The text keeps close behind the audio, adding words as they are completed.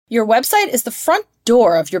Your website is the front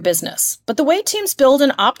door of your business, but the way teams build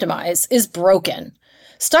and optimize is broken.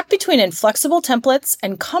 Stuck between inflexible templates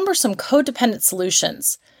and cumbersome code-dependent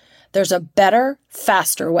solutions, there's a better,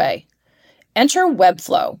 faster way. Enter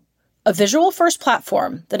Webflow, a visual-first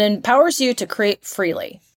platform that empowers you to create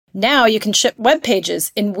freely. Now you can ship web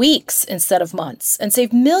pages in weeks instead of months and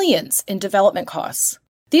save millions in development costs.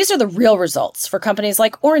 These are the real results for companies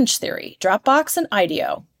like Orange Theory, Dropbox, and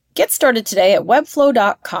IDEO. Get started today at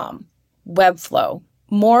webflow.com. Webflow,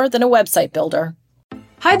 more than a website builder.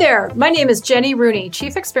 Hi there, my name is Jenny Rooney,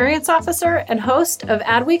 Chief Experience Officer and host of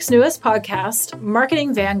Adweek's newest podcast,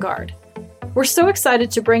 Marketing Vanguard. We're so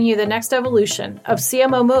excited to bring you the next evolution of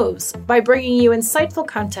CMO moves by bringing you insightful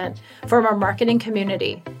content from our marketing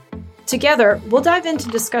community. Together, we'll dive into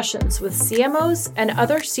discussions with CMOs and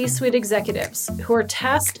other C-suite executives who are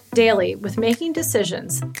tasked daily with making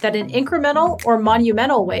decisions that in incremental or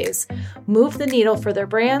monumental ways move the needle for their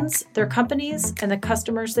brands, their companies, and the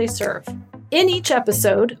customers they serve. In each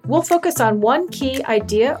episode, we'll focus on one key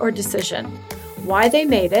idea or decision, why they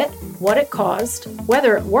made it, what it caused,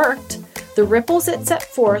 whether it worked, the ripples it set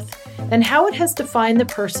forth, and how it has defined the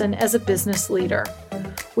person as a business leader.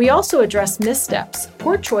 We also address missteps,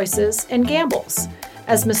 poor choices, and gambles,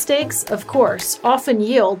 as mistakes, of course, often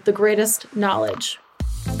yield the greatest knowledge.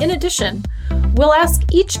 In addition, we'll ask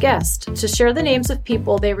each guest to share the names of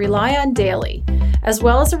people they rely on daily, as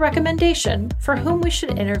well as a recommendation for whom we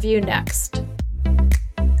should interview next.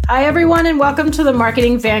 Hi, everyone, and welcome to the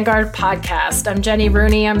Marketing Vanguard podcast. I'm Jenny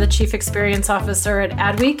Rooney. I'm the Chief Experience Officer at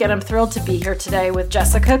Adweek, and I'm thrilled to be here today with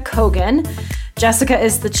Jessica Kogan. Jessica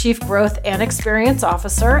is the Chief Growth and Experience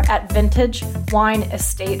Officer at Vintage Wine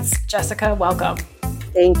Estates. Jessica, welcome.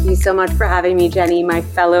 Thank you so much for having me, Jenny, my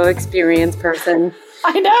fellow experience person.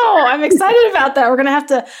 I know. I'm excited about that. We're going to have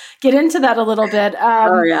to get into that a little bit.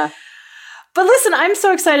 Oh, yeah. But listen, I'm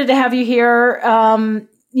so excited to have you here.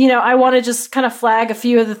 I want to just kind of flag a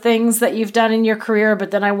few of the things that you've done in your career, but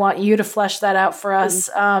then I want you to flesh that out for us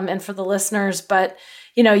and for the listeners. But,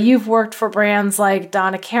 you've worked for brands like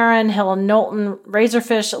Donna Karan, Hill & Knowlton,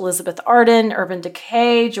 Razorfish, Elizabeth Arden, Urban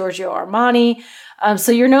Decay, Giorgio Armani.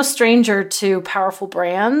 So you're no stranger to powerful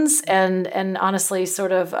brands and honestly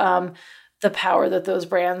sort of the power that those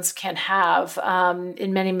brands can have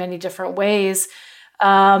in many, many different ways.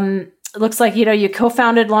 It looks like, you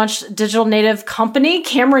co-founded, launched digital native company,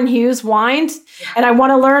 Cameron Hughes Wine. And I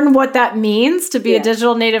want to learn what that means to be a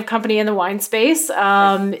digital native company in the wine space.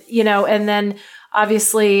 And then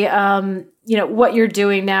obviously, what you're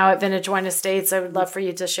doing now at Vintage Wine Estates. I would love for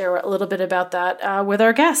you to share a little bit about that with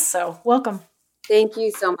our guests. So welcome. Thank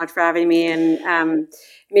you so much for having me. And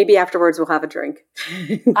maybe afterwards we'll have a drink.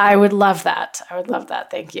 I would love that.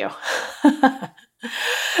 Thank you.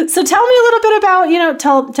 So tell me a little bit about,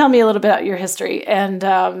 tell me a little bit about your history and,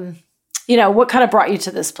 what kind of brought you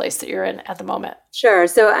to this place that you're in at the moment? Sure.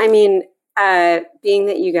 So, being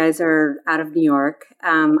that you guys are out of New York,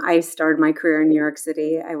 I started my career in New York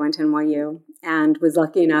City. I went to NYU and was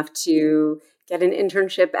lucky enough to get an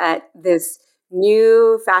internship at this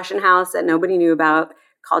new fashion house that nobody knew about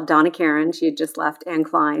called Donna Karan. She had just left Anne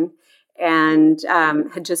Klein and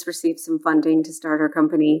had just received some funding to start her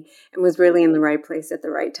company and was really in the right place at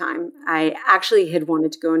the right time. I actually had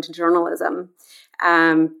wanted to go into journalism,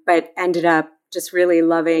 but ended up just really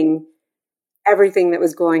loving everything that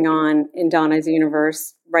was going on in Donna's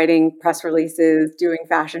universe, writing press releases, doing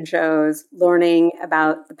fashion shows, learning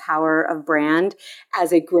about the power of brand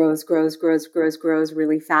as it grows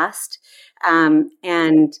really fast, and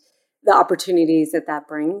the opportunities that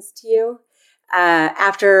brings to you.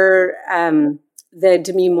 After the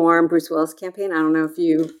Demi Moore and Bruce Willis campaign, I don't know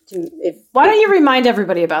Why don't you remind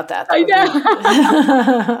everybody about that? I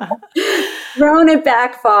know. Thrown it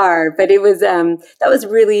back far, but it was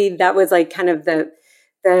that was like kind of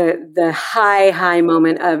the high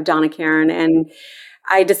moment of Donna Karan, and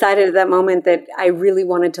I decided at that moment that I really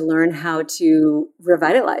wanted to learn how to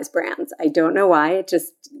revitalize brands. I don't know why. It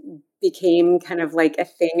just became kind of like a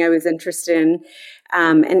thing I was interested in,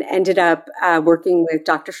 and ended up working with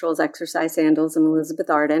Dr. Scholl's exercise sandals and Elizabeth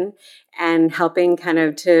Arden and helping kind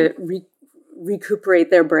of to recuperate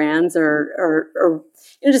their brands or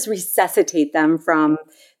just resuscitate them from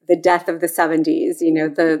the death of the 70s,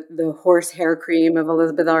 the horse hair cream of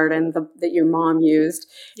Elizabeth Arden that your mom used,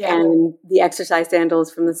 and the exercise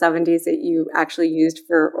sandals from the 70s that you actually used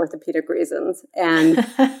for orthopedic reasons. And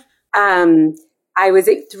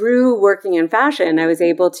through working in fashion, I was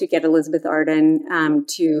able to get Elizabeth Arden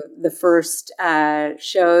to the first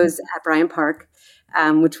shows at Bryant Park,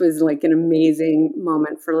 which was like an amazing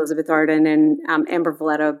moment for Elizabeth Arden, and Amber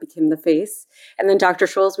Valletta became the face. And then Dr.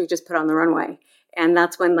 Scholl's we just put on the runway. And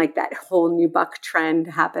that's when like that whole new buck trend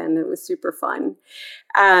happened. It was super fun.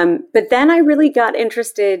 But then I really got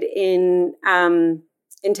interested in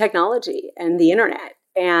technology and the internet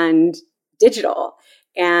and digital.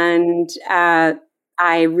 And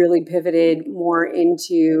I really pivoted more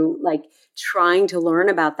into like trying to learn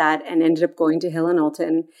about that and ended up going to Hill and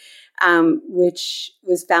Knowlton, which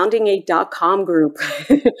was founding a .com group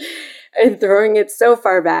and throwing it so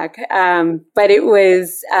far back. But it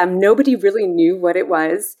was, nobody really knew what it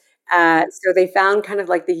was. So they found kind of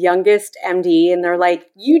like the youngest MD and they're like,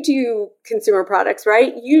 you do consumer products,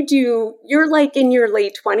 right? You're like in your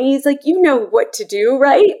late 20s, like, you know what to do,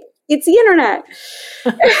 right? It's the internet.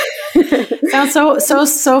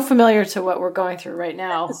 Sounds so familiar to what we're going through right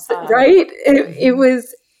now. Right? It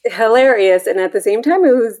was hilarious. And at the same time,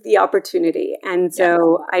 it was the opportunity. And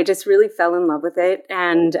so I just really fell in love with it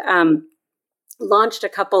and launched a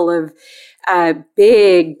couple of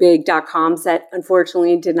big .coms that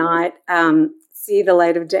unfortunately did not see the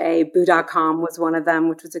light of day. Boo.com was one of them,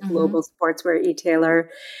 which was a global sportswear e-tailer.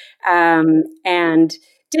 And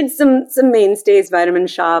did some mainstays, Vitamin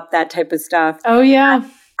Shop, that type of stuff. Oh, yeah.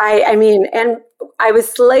 I mean, and I was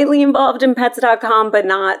slightly involved in pets.com, but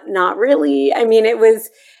not really. I mean, it was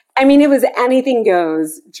anything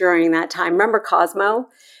goes during that time. Remember Cosmo?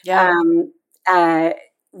 Yeah.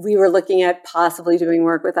 We were looking at possibly doing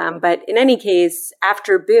work with them. But in any case,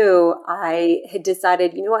 after Boo, I had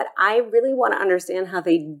decided, you know what, I really want to understand how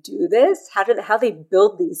they do this, how they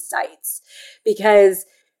build these sites, because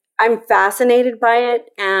I'm fascinated by it.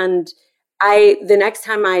 And the next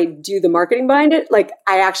time I do the marketing behind it, like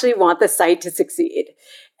I actually want the site to succeed.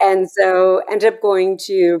 And so ended up going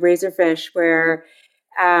to Razorfish where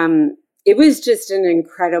it was just an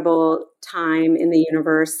incredible time in the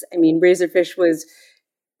universe. I mean, Razorfish was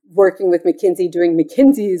working with McKinsey, doing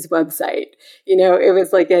McKinsey's website. You know, it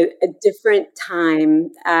was like a different time.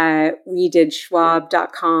 We did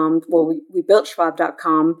Schwab.com. Well, we built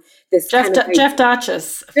Schwab.com. Jeff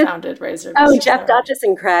Dotches founded Razorfish. Oh, Jeff Dotches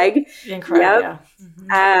and Craig. And Craig, yeah.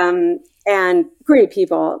 Mm-hmm. And great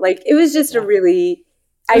people. Like, it was just a really...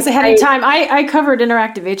 It was ahead of time. I covered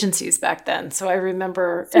interactive agencies back then, so I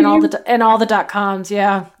remember all the .coms.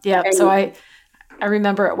 Yeah. So I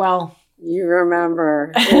remember it well. You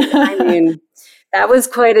remember. I mean, that was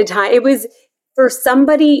quite a time. It was for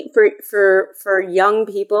somebody, for young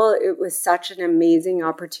people, it was such an amazing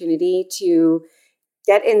opportunity to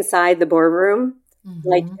get inside the boardroom,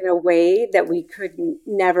 like in a way that we could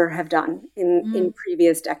never have done in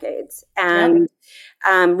previous decades. And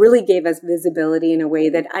really gave us visibility in a way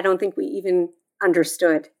that I don't think we even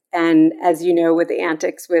understood. And as you know, with the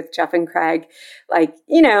antics with Jeff and Craig, like,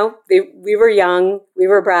 you know, we were young, we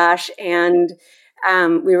were brash, and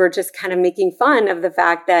we were just kind of making fun of the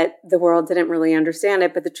fact that the world didn't really understand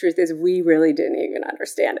it. But the truth is we really didn't even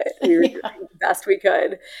understand it. We were doing the best we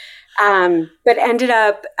could. But ended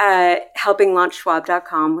up helping launch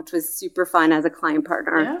Schwab.com, which was super fun as a client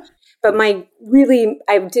partner. Yeah. But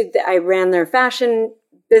I ran their fashion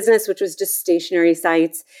business, which was just stationary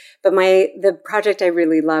sites. But the project I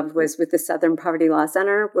really loved was with the Southern Poverty Law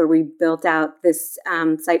Center, where we built out this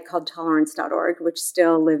site called tolerance.org, which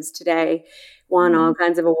still lives today, won all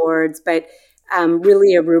kinds of awards, but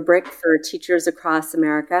really a rubric for teachers across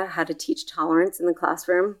America, how to teach tolerance in the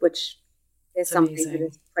classroom, which is something that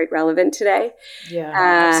is quite relevant today. Yeah,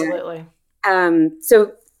 absolutely.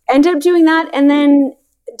 So ended up doing that and then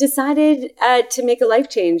decided to make a life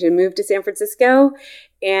change and move to San Francisco.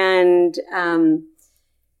 And,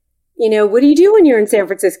 you know, what do you do when you're in San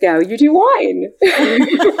Francisco? You do wine.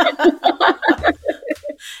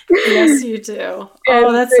 Yes, you do.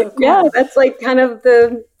 Oh, that's so cool. Yeah, that's like kind of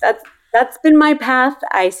that's been my path.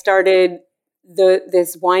 I started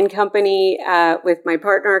this wine company with my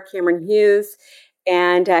partner, Cameron Hughes,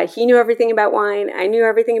 and he knew everything about wine. I knew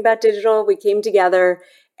everything about digital. We came together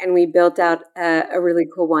and we built out a really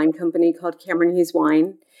cool wine company called Cameron Hughes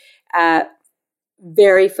Wine.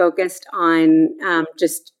 Very focused on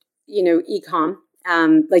just, you know, e-com,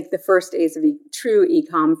 like the first days of true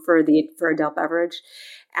e-com for adult beverage.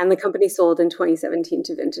 And the company sold in 2017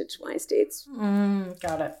 to Vintage Wine Estates.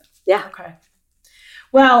 Got it. Yeah. Okay.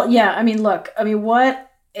 Well, yeah. I mean, look,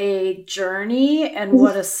 what a journey and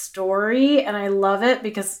what a story. And I love it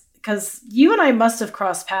because you and I must have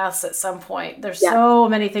crossed paths at some point. There's so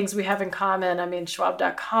many things we have in common. I mean,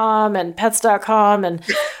 Schwab.com and pets.com and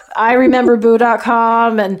I remember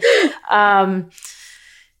boo.com and,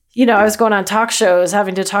 you know, I was going on talk shows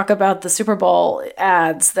having to talk about the Super Bowl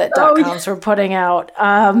ads that .coms were putting out,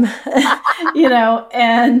 you know,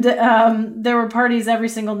 and there were parties every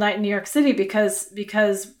single night in New York City because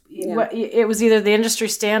it was either the industry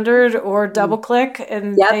standard or DoubleClick,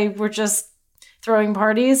 and they were just throwing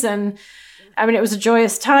parties. And I mean, it was a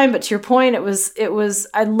joyous time, but to your point, it was,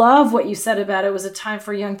 I love what you said about it was a time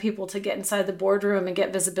for young people to get inside the boardroom and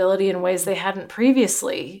get visibility in ways they hadn't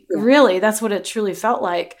previously. Yeah. Really, that's what it truly felt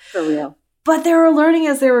like. For real. But they were learning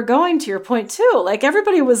as they were going, to your point too. Like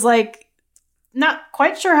everybody was like, not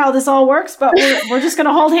quite sure how this all works, but we're just going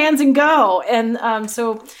to hold hands and go. And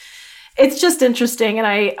so it's just interesting. And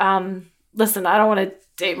I, listen, I don't want to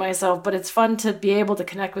date myself, but it's fun to be able to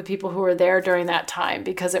connect with people who were there during that time,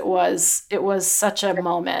 because it was such a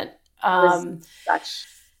moment. It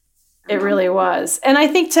really was. And I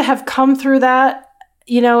think to have come through that,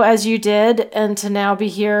 as you did, and to now be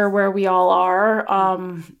here where we all are,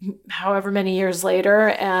 however many years later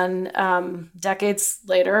and decades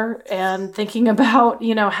later, and thinking about,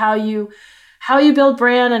 how you build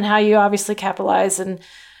brand and how you obviously capitalize and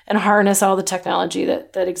harness all the technology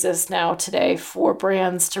that exists now today for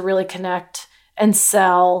brands to really connect and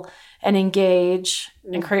sell and engage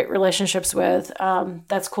and create relationships with.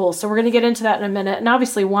 That's cool. So we're going to get into that in a minute. And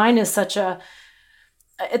obviously wine is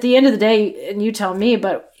at the end of the day, and you tell me,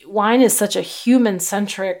 but wine is such a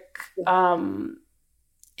human-centric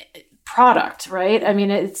product, right? I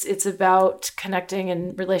mean, it's about connecting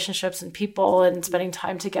and relationships and people and spending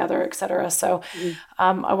time together, et cetera. So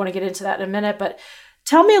I want to get into that in a minute, but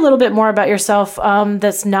tell me a little bit more about yourself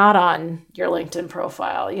that's not on your LinkedIn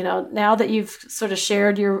profile. Now that you've sort of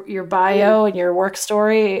shared your bio and your work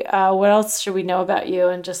story, what else should we know about you,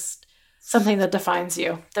 and just something that defines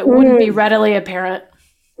you that wouldn't be readily apparent?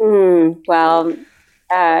 Well,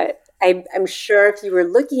 I'm sure if you were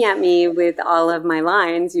looking at me with all of my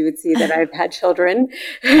lines, you would see that I've had children.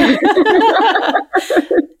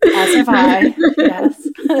 As have I, yes.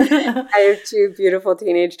 I have 2 beautiful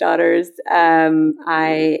teenage daughters.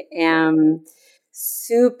 I am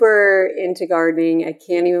super into gardening. I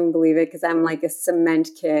can't even believe it, because I'm like a cement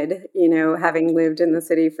kid, having lived in the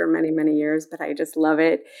city for many, many years, but I just love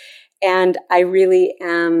it. And I really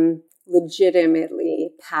am legitimately,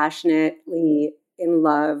 passionately in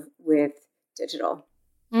love with digital.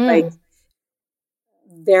 Like,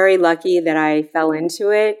 very lucky that I fell into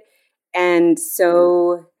it, and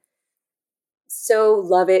so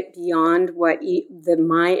love it beyond what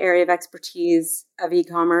my area of expertise of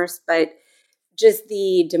e-commerce, but just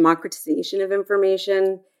the democratization of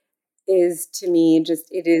information is, to me,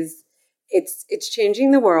 it's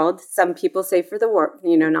changing the world. Some people say for the worse,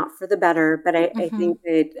 not for the better, but I think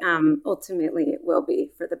that ultimately it will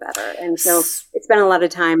be for the better. And so it's been a lot of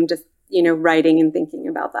time just, writing and thinking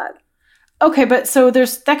about that. Okay, but so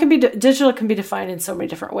digital can be defined in so many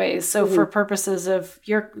different ways. So for purposes of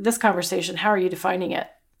this conversation, how are you defining it?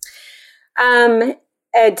 To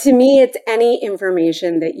me, it's any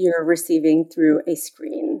information that you're receiving through a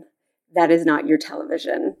screen that is not your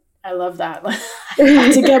television. I love that. I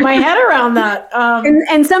have to get my head around that.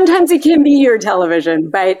 And sometimes it can be your television,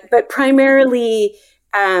 but primarily,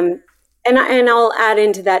 and I'll add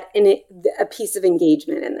into that a piece of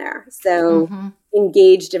engagement in there. So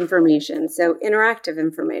engaged information, so interactive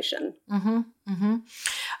information.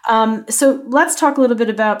 So let's talk a little bit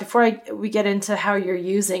about, before we get into how you're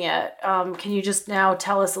using it, can you just now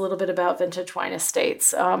tell us a little bit about Vintage Wine Estates?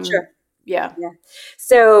 Sure. Yeah.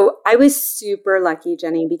 So I was super lucky,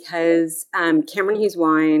 Jenny, because Cameron Hughes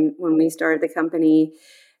Wine, when we started the company,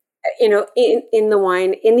 in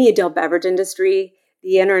the adult beverage industry,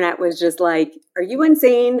 the internet was just like, are you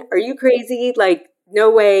insane? Are you crazy? Like, no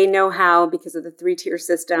way, no how, because of the 3-tier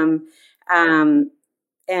system. And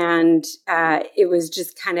it was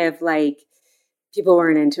just kind of like people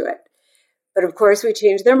weren't into it. But of course, we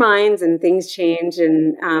changed their minds and things changed.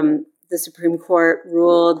 And the Supreme Court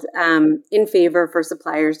ruled in favor for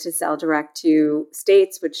suppliers to sell direct to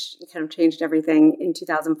states, which kind of changed everything in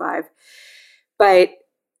 2005. But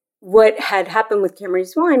what had happened with Cameron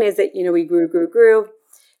Hughes Wine is that, we grew.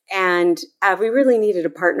 And we really needed a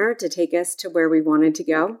partner to take us to where we wanted to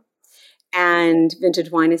go. And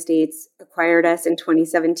Vintage Wine Estates acquired us in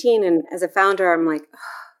 2017. And as a founder, I'm like,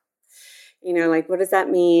 what does that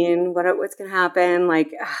mean? What's going to happen?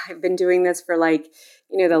 Like, I've been doing this for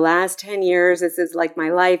the last 10 years. This is like my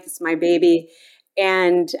life. It's my baby.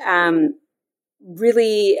 And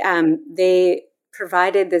really, they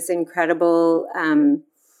provided this incredible,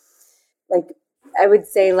 I would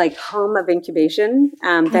say home of incubation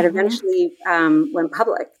that eventually went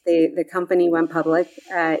public. The company went public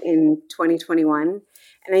in 2021.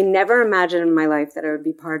 And I never imagined in my life that I would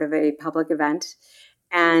be part of a public event.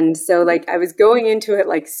 And so like I was going into it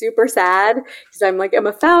like super sad because I'm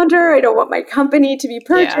a founder. I don't want my company to be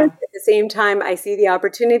purchased. Yeah. At the same time, I see the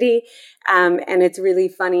opportunity. And it's really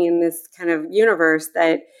funny in this kind of universe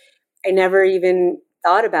that I never even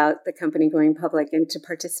thought about the company going public and to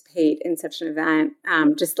participate in such an event,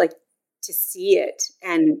 just like to see it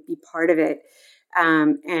and be part of it.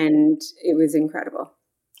 And it was incredible.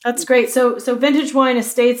 That's great. So Vintage Wine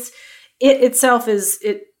Estates, it itself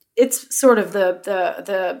it's sort of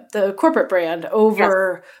the corporate brand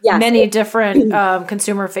over many different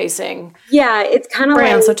consumer facing it's kind of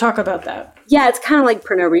brands. like, so talk about that. Yeah, it's kind of like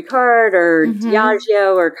Pernod Ricard or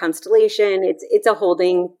Diageo or Constellation. It's a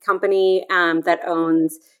holding company that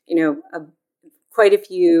owns quite a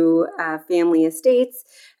few family estates.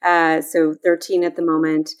 So 13 at the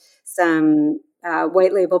moment. Some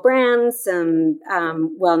white label brands, some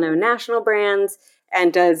well-known national brands,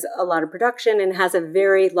 and does a lot of production and has a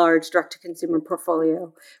very large direct-to-consumer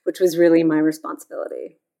portfolio, which was really my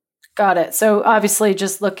responsibility. Got it. So obviously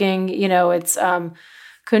just looking, it's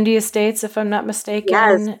Kundi Estates, if I'm not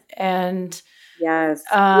mistaken. Yes.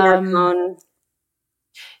 And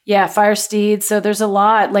Fire Steed. So there's a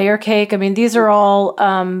lot. Layer Cake. I mean, these are all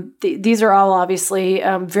obviously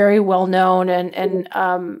very well known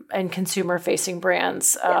and consumer facing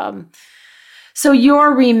brands. So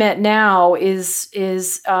your remit now is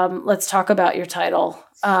let's talk about your title.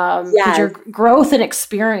 Your growth and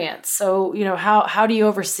experience. So, how do you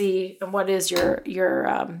oversee, and what is your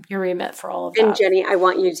remit for all of that? And Jenny, I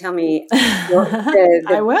want you to tell me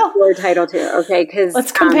I will. Your title too. Okay.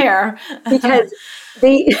 Let's compare. Because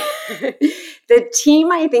the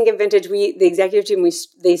team, I think, in Vintage, the executive team,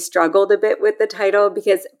 they struggled a bit with the title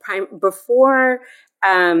because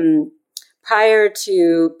prior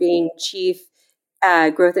to being chief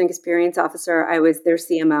growth and experience officer, I was their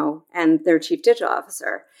CMO and their chief digital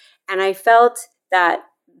officer. And I felt that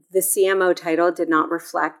the CMO title did not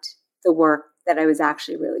reflect the work that I was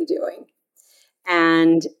actually really doing.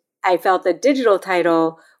 And I felt the digital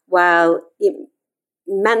title, while it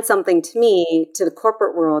meant something to me, to the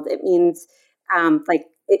corporate world, it means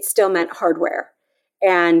it still meant hardware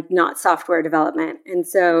and not software development. And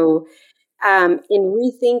so in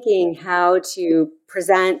rethinking how to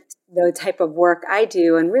present the type of work I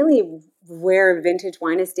do, and really where Vintage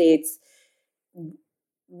Wine Estates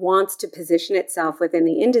wants to position itself within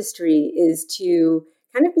the industry, is to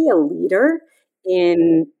kind of be a leader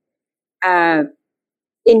in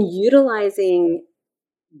utilizing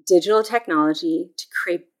digital technology to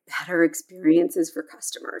create better experiences for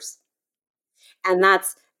customers. And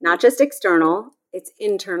that's not just external, it's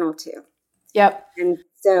internal too. Yep. And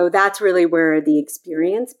so that's really where the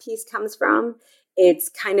experience piece comes from. It's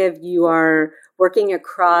kind of, you are working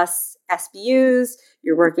across SBUs,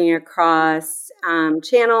 you're working across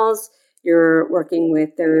channels, you're working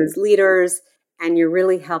with those leaders, and you're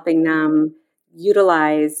really helping them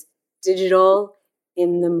utilize digital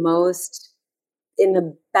in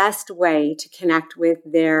the best way to connect with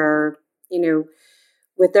their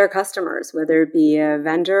customers, whether it be a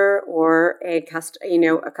vendor or a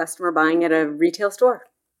customer buying at a retail store.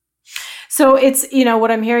 So it's, what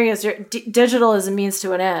I'm hearing is digital is a means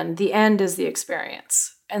to an end. The end is the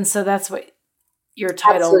experience. And so that's what your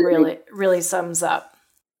title really sums up.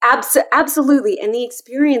 Absolutely. And the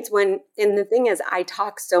experience and the thing is, I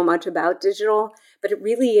talk so much about digital, but it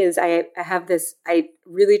really is, I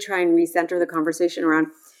really try and recenter the conversation around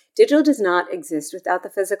digital does not exist without the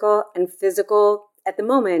physical, and physical at the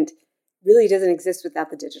moment really doesn't exist without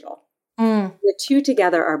the digital. The two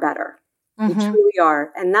together are better. They truly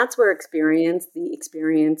are. And that's where the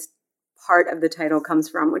experience part of the title comes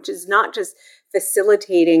from, which is not just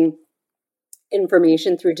facilitating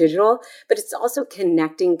information through digital, but it's also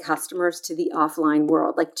connecting customers to the offline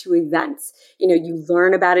world, like to events. You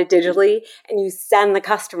learn about it digitally and you send the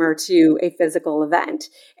customer to a physical event.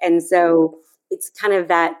 And so it's kind of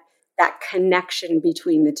that connection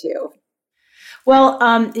between the two. Well,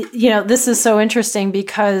 this is so interesting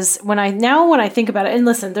because when I think about it, and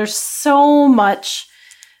listen, there's so much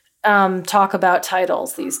talk about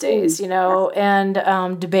titles these days,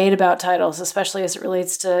 and debate about titles, especially as it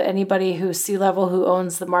relates to anybody who's C-level who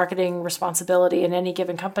owns the marketing responsibility in any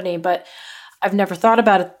given company. But I've never thought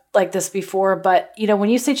about it like this before. But, when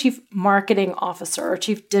you say chief marketing officer or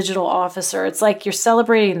chief digital officer, it's like you're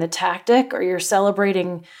celebrating the tactic or you're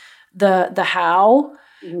celebrating the how.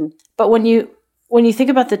 Mm-hmm. But when you think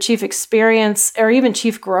about the chief experience or even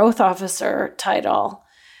chief growth officer title,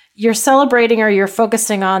 you're celebrating or you're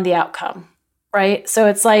focusing on the outcome, right? So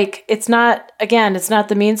it's like, it's not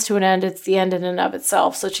the means to an end, it's the end in and of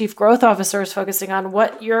itself. So chief growth officer is focusing on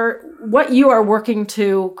what you are working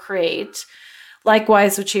to create,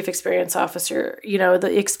 Likewise with Chief Experience Officer,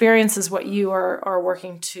 the experience is what you are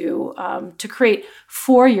working to create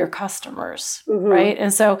for your customers, right?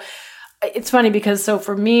 And so it's funny because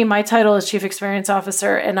for me, my title is Chief Experience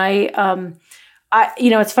Officer, and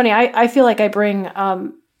it's funny. I feel like I bring,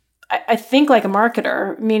 I think like a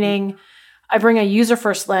marketer, meaning I bring a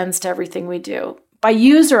user-first lens to everything we do. By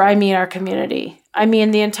user, I mean our community. I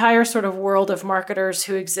mean the entire sort of world of marketers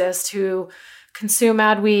who exist, who consume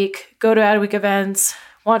Adweek, go to Adweek events,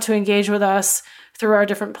 want to engage with us through our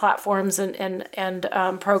different platforms and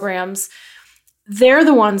programs. They're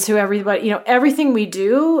the ones who everything we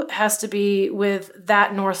do has to be with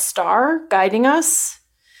that North Star guiding us.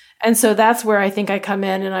 And so that's where I think I come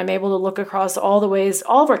in, and I'm able to look across all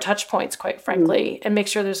of our touch points, quite frankly, and make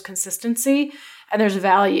sure there's consistency and there's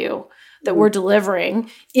value that we're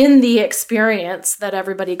delivering in the experience that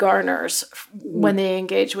everybody garners when they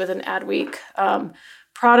engage with an Adweek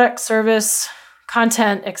product, service,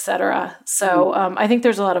 content, etc. So I think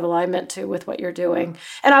there's a lot of alignment too with what you're doing,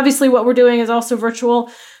 and obviously what we're doing is also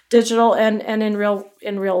virtual, digital, and in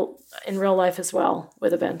real life as well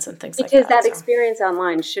with events and things like that. Because that experience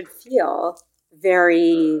online should feel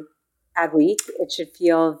very Adweek. It should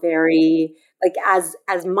feel very like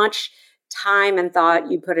as much time and thought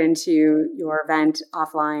you put into your event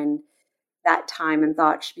offline, that time and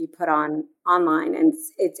thought should be put on online, and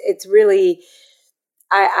it's really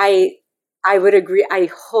I would agree. I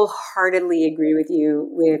wholeheartely agree with you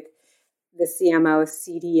with the CMO,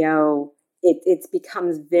 CDO. It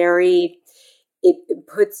becomes very, it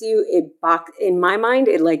puts you in my mind,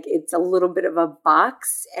 it's a little bit of a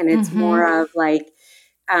box, and it's more of like,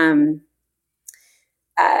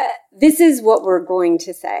 this is what we're going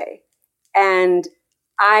to say. And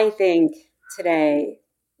I think today,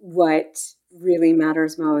 what really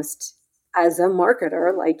matters most as a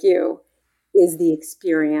marketer like you is the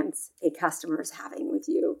experience a customer is having with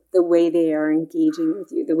you, the way they are engaging with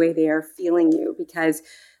you, the way they are feeling you, because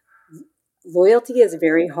loyalty is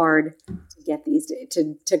very hard to get these days,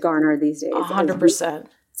 to garner these days. 100%.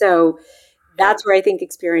 So that's where I think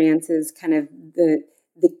experience is kind of the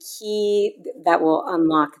key that will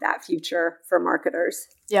unlock that future for marketers.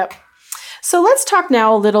 Yep. So let's talk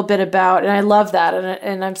now a little bit about, and I love that,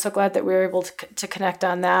 and I'm so glad that we were able to connect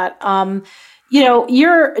on that.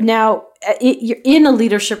 You're in a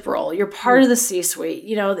leadership role. You're part of the C-suite.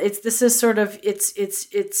 This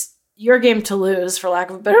is your game to lose, for lack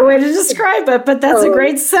of a better way to describe it. But that's a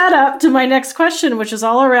great setup to my next question, which is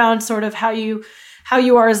all around sort of how you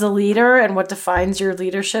are as a leader and what defines your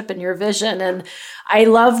leadership and your vision. And I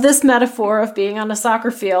love this metaphor of being on a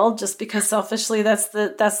soccer field, just because selfishly that's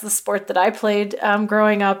the sport that I played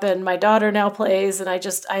growing up, and my daughter now plays, and I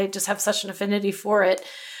just have such an affinity for it.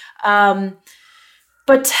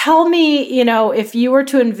 But tell me, if you were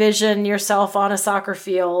to envision yourself on a soccer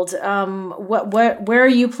field, where are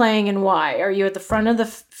you playing and why? Are you at the front of the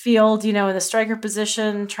field, in the striker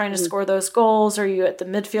position, trying to score those goals? Are you at the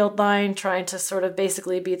midfield line, trying to sort of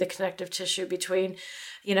basically be the connective tissue between,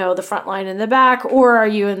 the front line and the back? Or are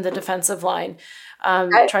you in the defensive line,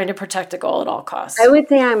 trying to protect a goal at all costs? I would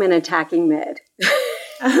say I'm an attacking mid.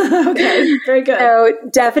 Okay, very good. So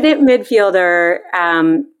definite midfielder,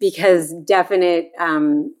 because definite.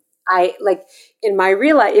 I like in my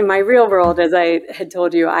real world, as I had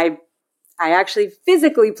told you, I actually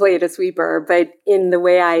physically played a sweeper, but in the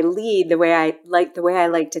way I lead, the way I like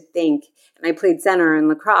to think, and I played center in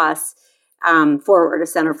lacrosse, forward, a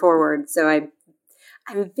center forward. So I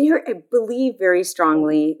believe very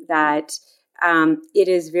strongly that it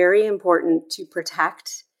is very important to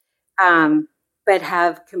protect. But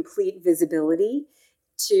have complete visibility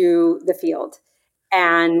to the field,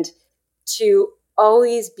 and to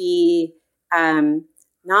always be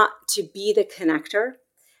not to be the connector,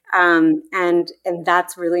 and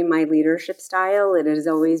that's really my leadership style. It has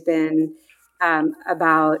always been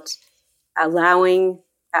about allowing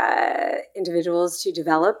individuals to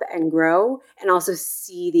develop and grow, and also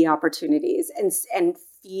see the opportunities and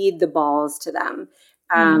feed the balls to them,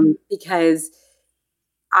 because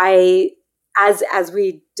As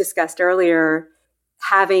we discussed earlier,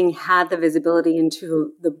 having had the visibility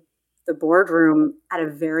into the boardroom at a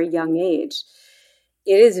very young age,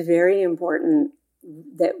 it is very important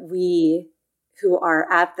that we who are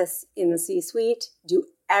in the C-suite do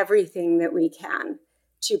everything that we can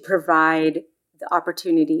to provide the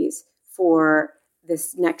opportunities for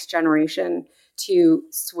this next generation to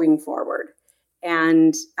swing forward.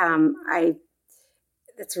 And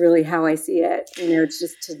that's really how I see it. It's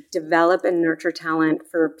just to develop and nurture talent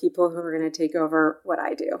for people who are going to take over what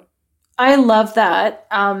I do. I love that.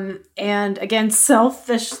 And again,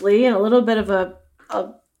 selfishly, and a little bit of a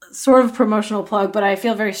sort of promotional plug, but I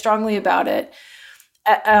feel very strongly about it.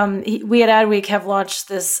 We at Adweek have launched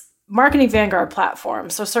this Marketing Vanguard platform.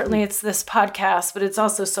 So certainly it's this podcast, but it's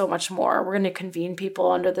also so much more. We're going to convene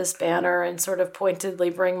people under this banner and sort of pointedly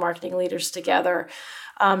bring marketing leaders together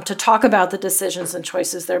to talk about the decisions and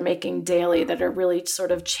choices they're making daily that are really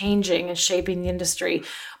sort of changing and shaping the industry.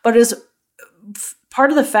 But as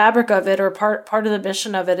part of the fabric of it, or part of the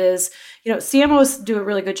mission of it is, CMOs do a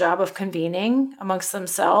really good job of convening amongst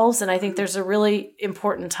themselves. And I think there's a really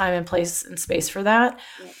important time and place and space for that.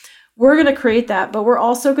 Yeah. We're going to create that, but we're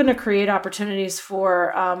also going to create opportunities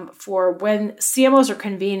for when CMOs are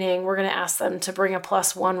convening, we're going to ask them to bring a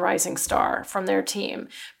 +1 rising star from their team.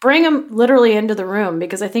 Bring them literally into the room,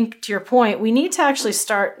 because I think, to your point, we need to actually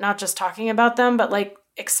start not just talking about them, but like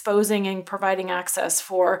exposing and providing access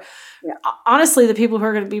for, honestly, the people who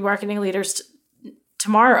are going to be marketing leaders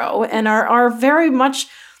tomorrow and are very much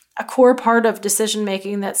a core part of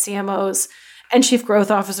decision-making that CMOs and chief growth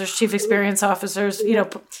officers, chief experience officers,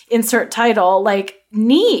 insert title,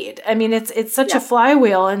 need. I mean, it's such a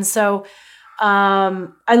flywheel. And so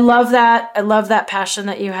I love that. I love that passion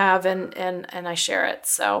that you have, and I share it.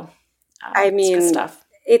 So it's good stuff.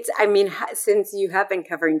 Since you have been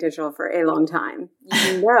covering digital for a long time,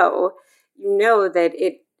 you know that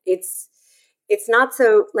it's not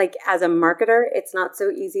so, like, as a marketer, it's not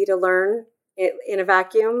so easy to learn it in a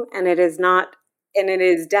vacuum, and it is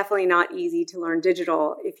definitely not easy to learn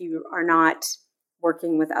digital if you are not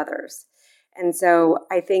working with others. And so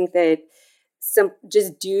I think that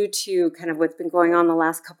just due to kind of what's been going on the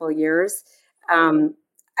last couple of years,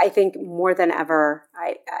 I think more than ever,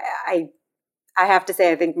 I have to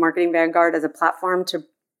say, I think Marketing Vanguard as a platform to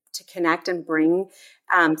connect and bring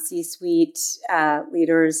C-suite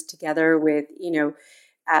leaders together with,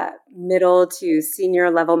 middle to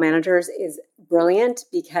senior level managers is brilliant,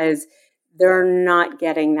 because they're not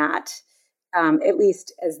getting that, at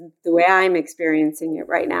least as the way I'm experiencing it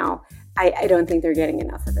right now. I don't think they're getting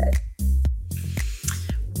enough of it.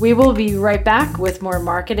 We will be right back with more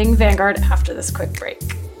Marketing Vanguard after this quick break.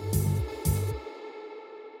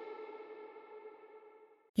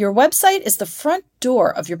 Your website is the front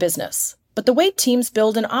door of your business, but the way teams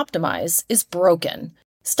build and optimize is broken.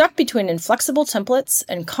 Stuck between inflexible templates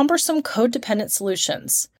and cumbersome code-dependent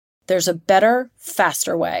solutions. There's a better,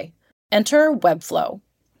 faster way. Enter Webflow,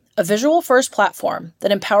 a visual-first platform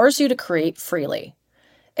that empowers you to create freely.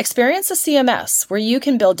 Experience a CMS where you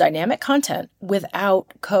can build dynamic content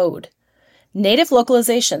without code. Native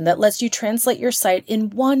localization that lets you translate your site in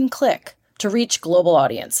one click to reach global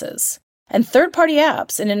audiences. And third-party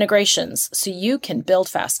apps and integrations so you can build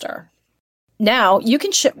faster. Now, you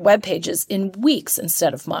can ship web pages in weeks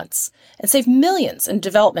instead of months and save millions in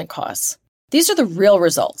development costs. These are the real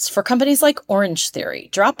results for companies like Orange Theory,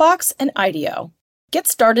 Dropbox, and IDEO. Get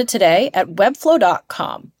started today at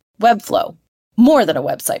webflow.com. Webflow, more than a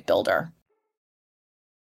website builder.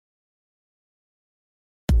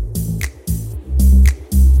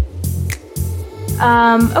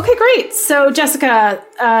 Okay, great. So, Jessica,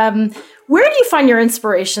 where do you find your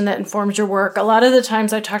inspiration that informs your work? A lot of the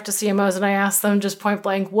times I talk to CMOs and I ask them just point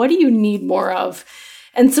blank, what do you need more of?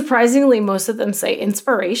 And surprisingly, most of them say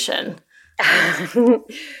inspiration.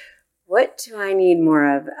 What do I need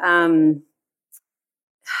more of?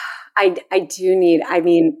 I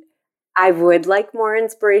would like more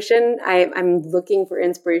inspiration. I'm looking for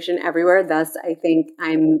inspiration everywhere. Thus, I think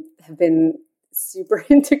have been super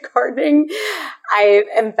into gardening. I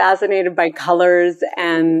am fascinated by colors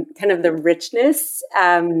and kind of the richness.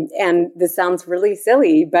 And this sounds really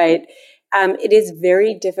silly, but it is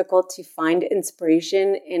very difficult to find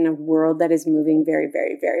inspiration in a world that is moving very,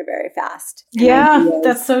 very, very, very fast.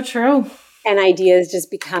 That's so true. And ideas just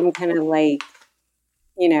become kind of like,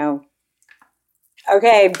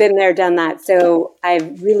 okay, been there, done that. So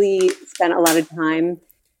I've really spent a lot of time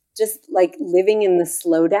just like living in the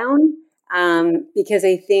slowdown, because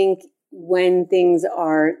I think when things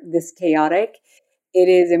are this chaotic, it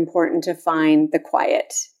is important to find the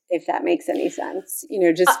quiet, if that makes any sense.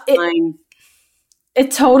 Find.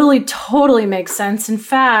 It totally makes sense. In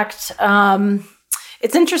fact,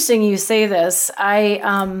 it's interesting you say this. I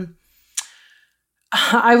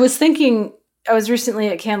was thinking, I was recently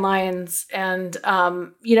at Cannes Lions, and,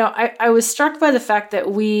 I was struck by the fact that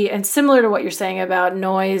and similar to what you're saying about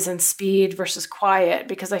noise and speed versus quiet,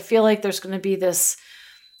 because I feel like there's going to be this,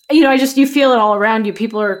 you feel it all around you.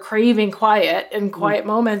 People are craving quiet and quiet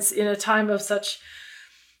moments in a time of such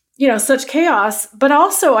chaos. But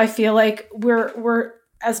also I feel like we're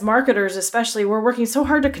as marketers, especially, we're working so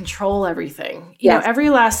hard to control everything, every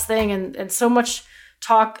last thing. And so much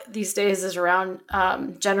talk these days is around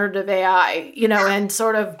generative AI, and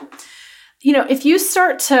sort of, if you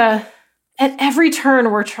start to, at every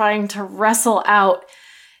turn, we're trying to wrestle out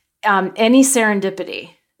any serendipity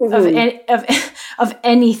of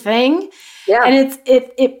anything. Yeah. And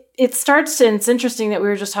it starts to, and it's interesting that we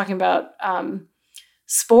were just talking about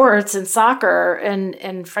sports and soccer.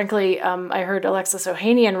 And frankly, I heard Alexis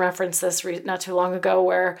Ohanian reference this not too long ago,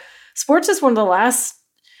 where sports is one of the last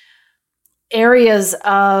areas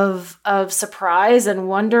of surprise and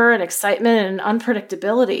wonder and excitement and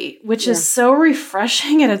unpredictability, which is so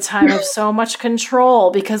refreshing at a time of so much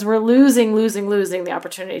control, because we're losing the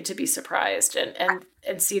opportunity to be surprised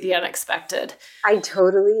and see the unexpected. I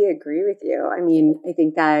totally agree with you. I mean, I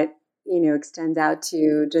think that, extends out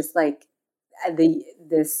to just like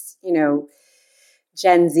this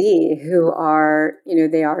Gen Z, who are,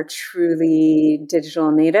 they are truly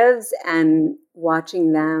digital natives, and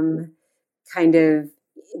watching them kind of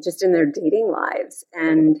just in their dating lives,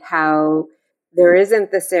 and how there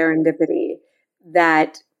isn't the serendipity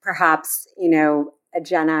that perhaps, a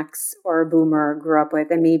Gen X or a boomer grew up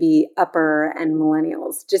with, and maybe upper and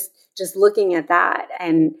millennials, just looking at that.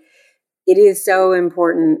 And it is so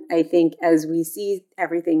important, I think, as we see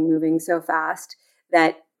everything moving so fast,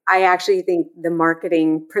 that I actually think the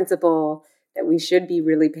marketing principle that we should be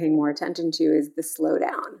really paying more attention to is the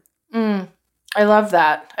slowdown. I love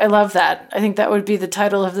that. I think that would be the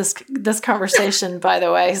title of this conversation, by the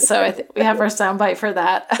way. So I think we have our soundbite for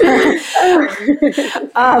that.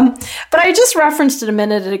 But I just referenced it a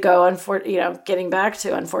minute ago, getting back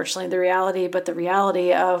to, unfortunately, the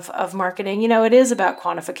reality of marketing. It is about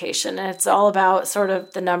quantification, and it's all about sort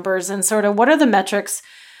of the numbers and sort of what are the metrics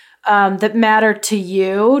that matter to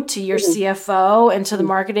you, to your CFO, and to the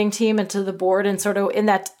marketing team, and to the board, and sort of in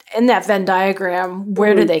that Venn diagram,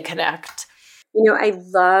 where do they connect? I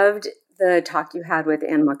loved the talk you had with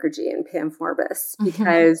Ann Mukherjee and Pam Forbes,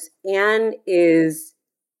 because Ann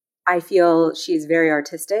I feel she's very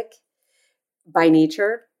artistic by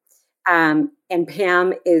nature. And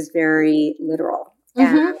Pam is very literal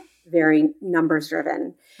and very numbers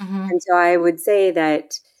driven. And so I would say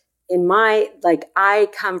that I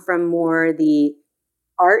come from more the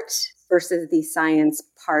art versus the science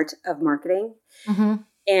part of marketing.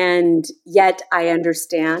 And yet I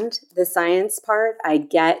understand the science part. I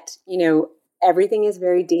get, everything is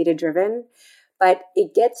very data driven, but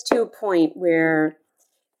it gets to a point where,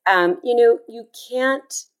 you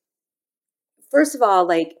can't, first of all,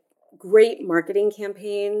 great marketing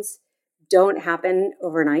campaigns don't happen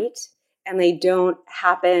overnight, and they don't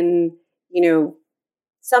happen,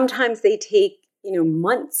 sometimes they take,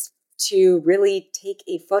 months to really take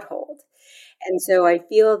a foothold. And so I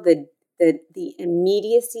feel the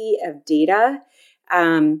immediacy of data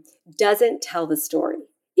doesn't tell the story.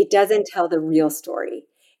 It doesn't tell the real story.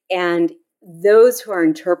 And those who are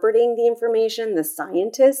interpreting the information, the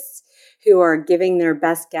scientists who are giving their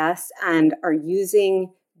best guess and are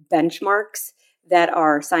using benchmarks that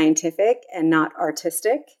are scientific and not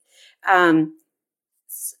artistic,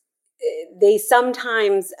 they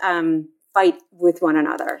sometimes fight with one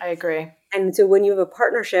another. I agree. And so when you have a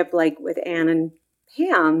partnership like with Ann and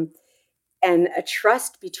Pam, and a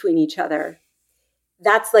trust between each other,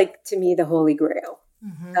 that's to me, the holy grail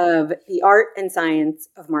of the art and science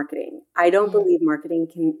of marketing. I don't believe marketing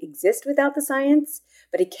can exist without the science,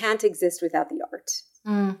 but it can't exist without the art.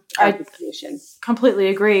 I completely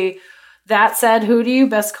agree. That said, who do you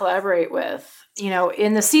best collaborate with?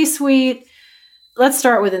 In the C-suite, let's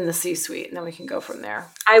start within the C-suite, and then we can go from there.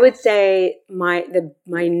 I would say my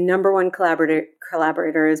number one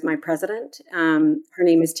collaborator is my president. Her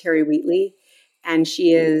name is Terry Wheatley, and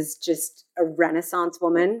she is just a Renaissance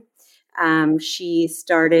woman. She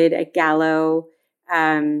started at Gallo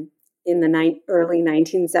in the early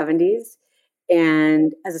 1970s,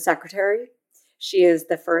 and as a secretary. She is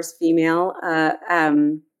the first female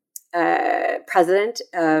president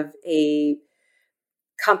of a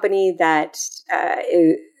company that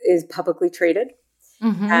is publicly traded.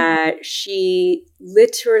 She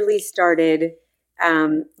literally started,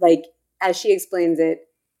 as she explains it,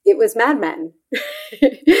 it was Mad Men.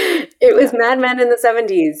 It was Mad Men in the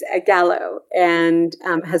 70s at Gallo, and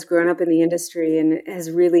has grown up in the industry and has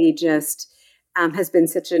really just has been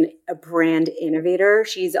such a brand innovator.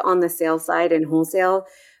 She's on the sales side and wholesale,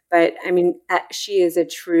 but I mean, she is a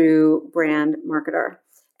true brand marketer,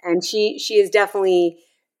 and she is definitely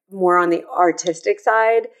more on the artistic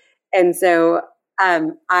side. And so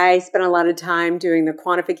I spent a lot of time doing the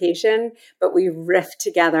quantification, but we riffed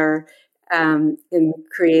together in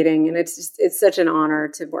creating. And it's such an honor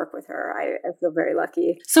to work with her. I feel very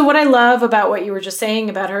lucky. So what I love about what you were just saying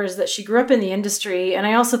about her is that she grew up in the industry. And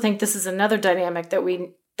I also think this is another dynamic that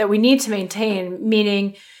we need to maintain,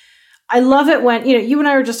 meaning I love it when, you and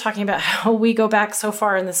I were just talking about how we go back so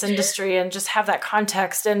far in this industry and just have that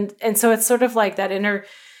context. And so it's sort of like that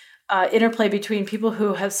interplay between people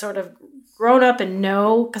who have sort of grown up and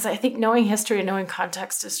know, because I think knowing history and knowing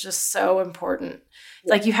context is just so important.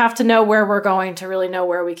 Yeah. Like you have to know where we're going to really know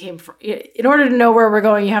where we came from. In order to know where we're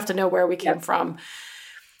going, you have to know where we came from.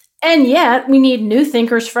 And yet we need new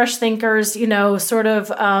thinkers, fresh thinkers, sort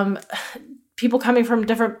of people coming from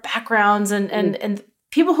different backgrounds and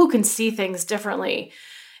people who can see things differently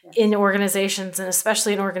in organizations, and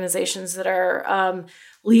especially in organizations that are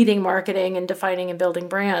leading marketing and defining and building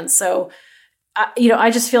brands. So,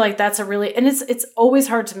 I just feel like that's and it's always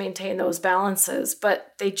hard to maintain those balances,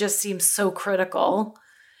 but they just seem so critical.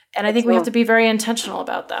 And I think we have to be very intentional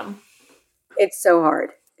about them. It's so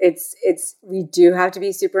hard. We do have to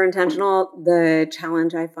be super intentional. The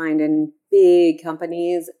challenge I find in big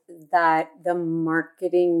companies that the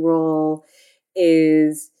marketing role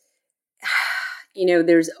is,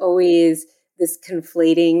 there's always this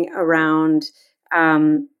conflating around,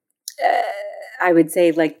 I would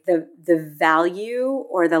say like the value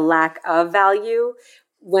or the lack of value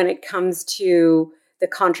when it comes to the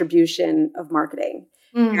contribution of marketing.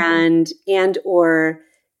 Or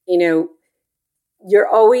you're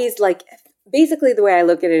always like, basically the way I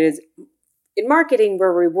look at it is in marketing,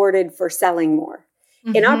 we're rewarded for selling more.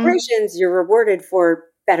 Mm-hmm. In operations, you're rewarded for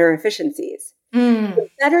better efficiencies. But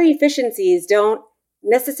better efficiencies don't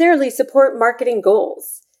necessarily support marketing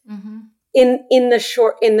goals. Mm-hmm. In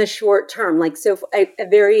the short term. Like, so a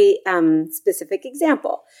very specific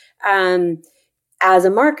example, as a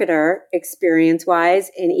marketer, experience-wise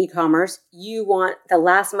in e-commerce, you want the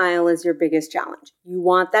last mile is your biggest challenge. You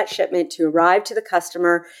want that shipment to arrive to the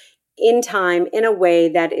customer in time in a way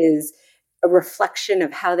that is a reflection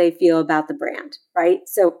of how they feel about the brand, right?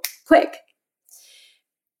 So quick.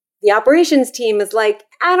 The operations team is like,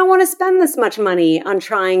 I don't want to spend this much money on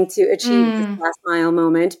trying to achieve this last mile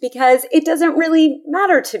moment because it doesn't really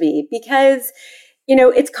matter to me because,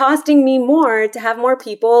 it's costing me more to have more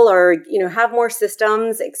people or, have more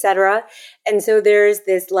systems, et cetera. And so there's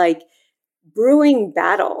this like brewing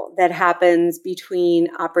battle that happens between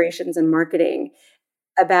operations and marketing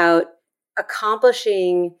about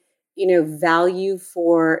accomplishing, value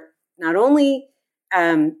for not only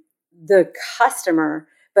the customer,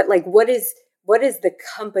 but like, what is the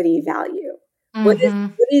company value? Mm-hmm. What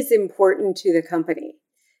is important to the company?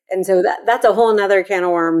 And so that's a whole nother can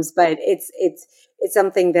of worms, but it's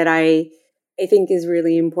something that I think is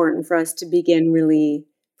really important for us to begin really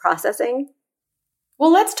processing.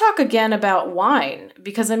 Well, let's talk again about wine,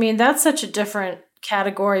 because that's such a different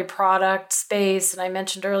category, product, space. And I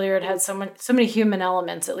mentioned earlier, it had so many human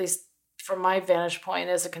elements, at least from my vantage point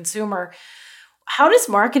as a consumer. How does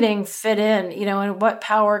marketing fit in, and what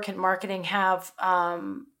power can marketing have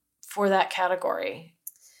for that category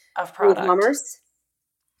of product? E-commerce?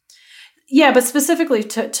 Yeah, but specifically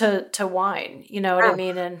to wine, what I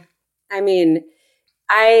mean? And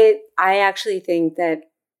I actually think that,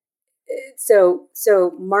 so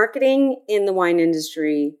marketing in the wine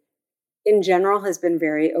industry in general has been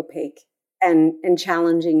very opaque and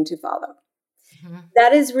challenging to follow. Mm-hmm.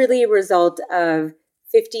 That is really a result of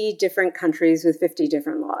 50 different countries with 50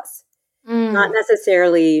 different laws, not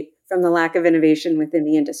necessarily from the lack of innovation within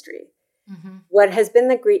the industry. Mm-hmm. What has been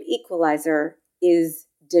the great equalizer is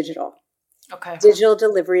digital. Okay. Digital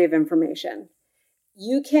delivery of information.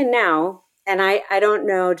 You can now, and I don't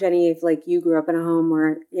know, Jenny, if like you grew up in a home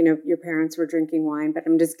where, your parents were drinking wine, but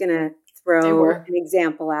I'm just going to throw an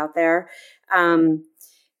example out there.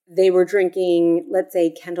 They were drinking, let's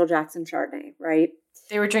say, Kendall Jackson Chardonnay, right?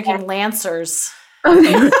 They were drinking Lancers. I'll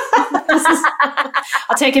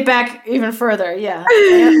take it back even further. Yeah.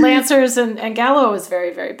 Lancers and Gallo was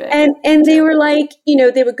very, very big. And they were like,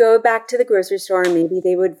 they would go back to the grocery store and maybe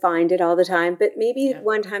they would find it all the time, but maybe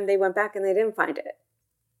one time they went back and they didn't find it.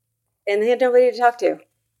 And they had nobody to talk to.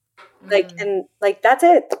 That's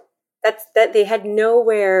it. That's that they had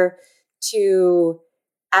nowhere to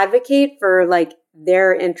advocate for like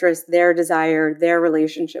their interest, their desire, their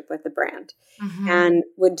relationship with the brand. Mm-hmm. And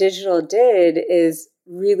what digital did is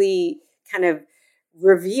really kind of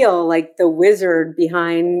reveal like the wizard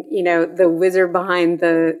behind, behind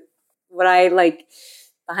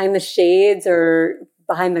behind the shades or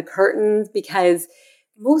behind the curtains, because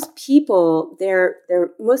most people,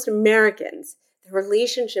 most Americans, their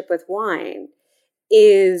relationship with wine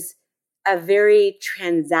is a very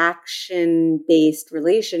transaction-based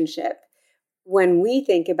relationship when we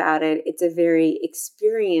think about it, it's a very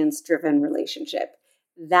experience-driven relationship.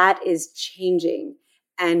 That is changing.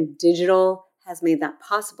 And digital has made that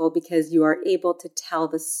possible because you are able to tell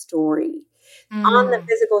the story. On the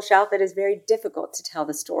physical shelf, it is very difficult to tell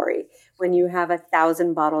the story when you have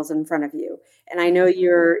 1,000 bottles in front of you. And I know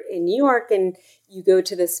you're in New York and you go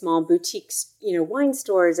to the small boutiques, wine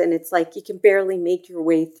stores, and it's like you can barely make your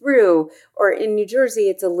way through. Or in New Jersey,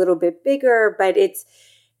 it's a little bit bigger, but it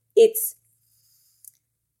is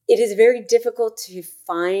very difficult to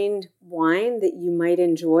find wine that you might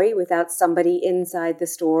enjoy without somebody inside the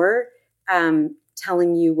store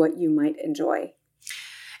telling you what you might enjoy.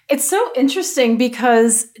 It's so interesting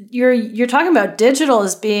because you're talking about digital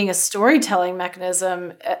as being a storytelling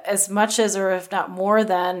mechanism as much as, or if not more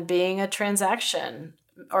than, being a transaction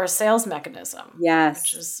or a sales mechanism.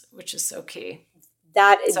 Yes, which is so key.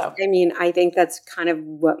 I think that's kind of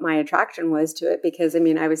what my attraction was to it, because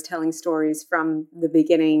I was telling stories from the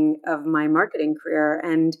beginning of my marketing career,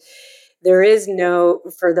 and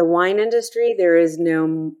for the wine industry, there is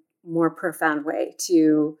no more profound way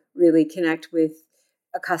to really connect with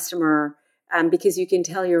a customer, because you can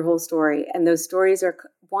tell your whole story. And those stories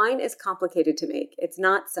wine is complicated to make. It's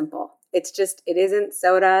not simple. It isn't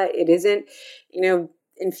soda. It isn't,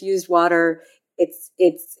 infused water. It's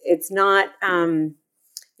not,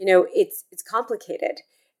 it's complicated,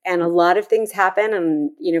 and a lot of things happen,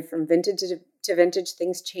 and, from vintage to vintage,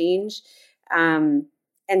 things change. And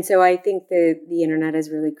so I think that the internet has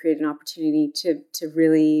really created an opportunity to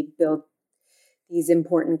really build these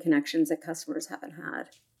important connections that customers haven't had.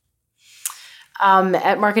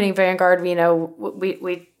 At Marketing Vanguard,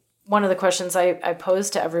 we one of the questions I pose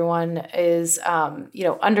to everyone is,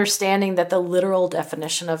 understanding that the literal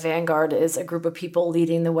definition of Vanguard is a group of people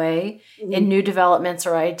leading the way in new developments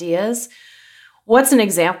or ideas. What's an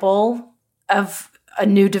example of a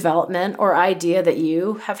new development or idea that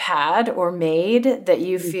you have had or made that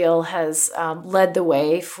you feel has led the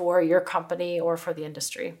way for your company or for the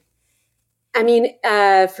industry? For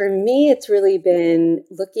me, it's really been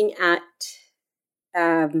looking at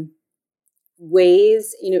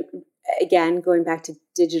ways, again, going back to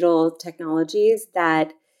digital technologies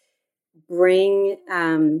that bring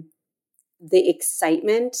the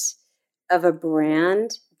excitement of a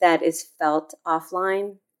brand that is felt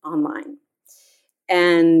offline, online.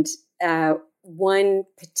 And one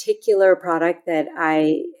particular product that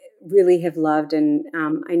I really have loved, and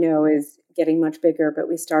I know is getting much bigger, but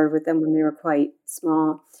we started with them when they were quite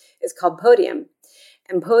small, is called Podium.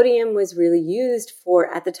 And Podium was really used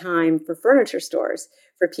at the time for furniture stores,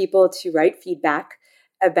 for people to write feedback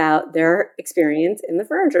about their experience in the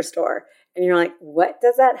furniture store. And you're like, what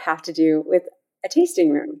does that have to do with a tasting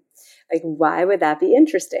room? Like, why would that be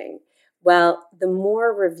interesting? Well, the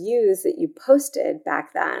more reviews that you posted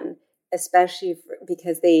back then, especially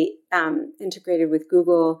because they integrated with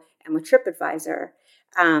Google and with TripAdvisor,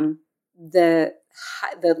 the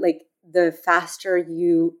faster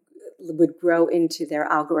you would grow into their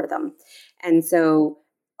algorithm. And so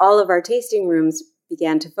all of our tasting rooms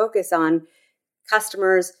began to focus on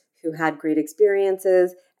customers who had great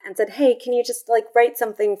experiences and said, hey, can you just write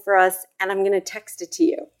something for us, and I'm going to text it to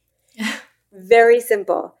you. Very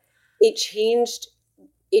simple. It changed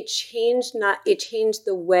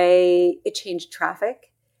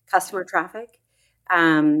traffic, customer traffic.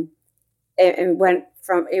 I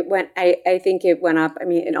think it went up.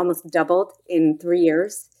 It almost doubled in 3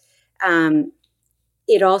 years.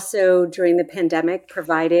 It also, during the pandemic,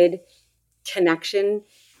 provided connection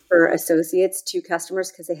for associates to customers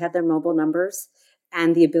because they had their mobile numbers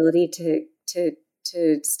and the ability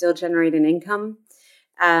to still generate an income.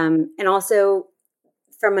 And also,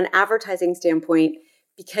 from an advertising standpoint,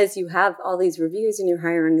 because you have all these reviews and you're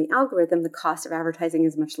higher in the algorithm, the cost of advertising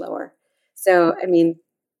is much lower. So, 3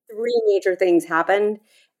 major things happened,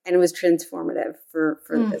 and it was transformative for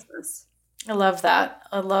the business. I love that.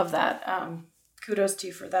 Kudos to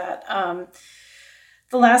you for that.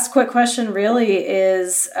 The last quick question really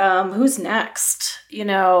is, who's next?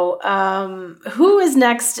 Who is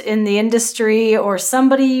next in the industry, or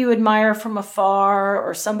somebody you admire from afar,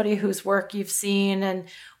 or somebody whose work you've seen and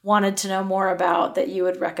wanted to know more about that you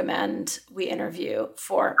would recommend we interview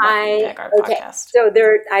for Marketing Vanguard podcast? So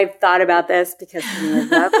I've thought about this because I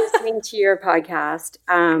love listening to your podcast.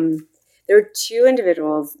 There are 2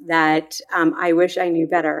 individuals that I wish I knew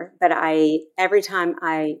better, but every time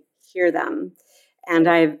I hear them, and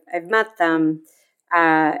I've met them,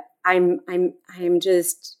 I'm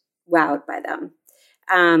just wowed by them.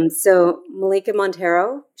 So Malika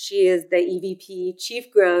Montero, she is the EVP, Chief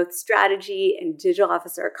Growth Strategy and Digital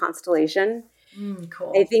Officer at Constellation.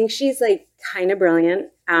 Cool. I think she's like kind of brilliant.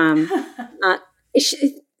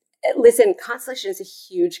 Listen, Constellation is a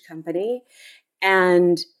huge company,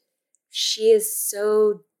 and she is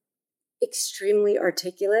so extremely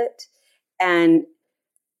articulate and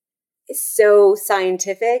so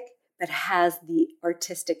scientific, but has the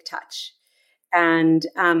artistic touch. And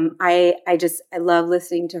I love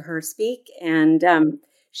listening to her speak. And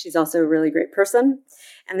she's also a really great person.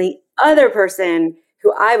 And the other person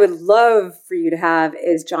who I would love for you to have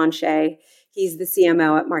is John Shea. He's the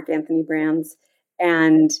CMO at Mark Anthony Brands.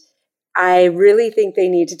 And I really think they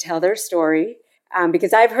need to tell their story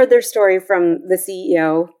because I've heard their story from the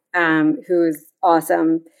CEO, who is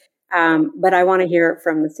awesome. But I want to hear it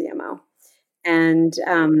from the CMO. And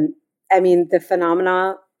the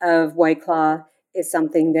phenomena of White Claw is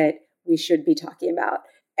something that we should be talking about,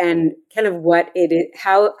 and kind of what it is,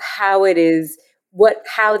 how it is,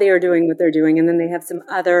 how they are doing what they're doing. And then they have some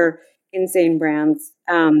other insane brands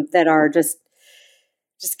that are just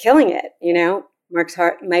killing it. You know,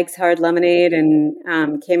 Mike's Hard Lemonade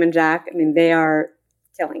and Cayman Jack. I mean, they are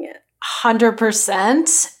killing it.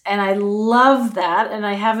 100%. And I love that. And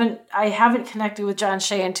I haven't connected with John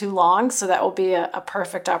Shea in too long, so that will be a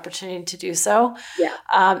perfect opportunity to do so. Yeah.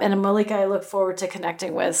 And Malika, I look forward to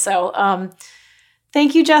connecting with. So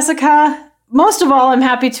thank you, Jessica. Most of all, I'm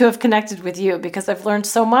happy to have connected with you because I've learned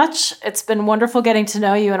so much. It's been wonderful getting to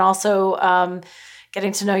know you and also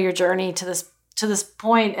getting to know your journey to this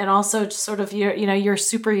point, and also sort of your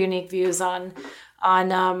super unique views on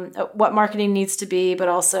what marketing needs to be, but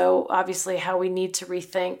also obviously how we need to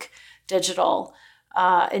rethink digital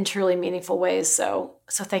in truly meaningful ways. So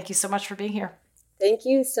thank you so much for being here. Thank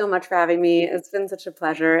you so much for having me. It's been such a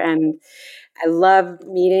pleasure. And I love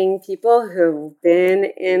meeting people who've been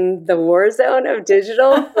in the war zone of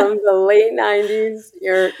digital from the late 90s.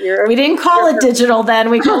 We didn't call it digital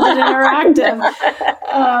then. We called it interactive,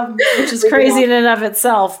 which is crazy in and of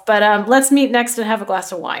itself. But let's meet next and have a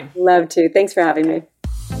glass of wine. Love to. Thanks for having me.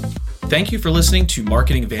 Thank you for listening to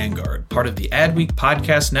Marketing Vanguard, part of the Adweek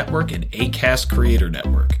Podcast Network and Acast Creator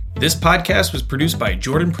Network. This podcast was produced by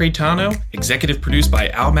Jordan Pretano, executive produced by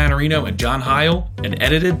Al Manarino and John Heil, and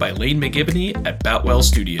edited by Lane McGibney at Boutwell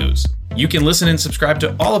Studios. You can listen and subscribe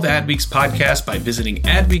to all of Adweek's podcasts by visiting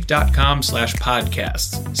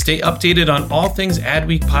adweek.com/podcasts. Stay updated on all things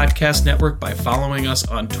Adweek Podcast Network by following us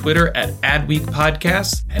on Twitter at Adweek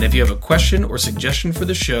Podcasts. And if you have a question or suggestion for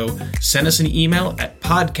the show, send us an email at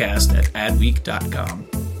podcast@adweek.com.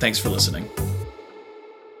 Thanks for listening.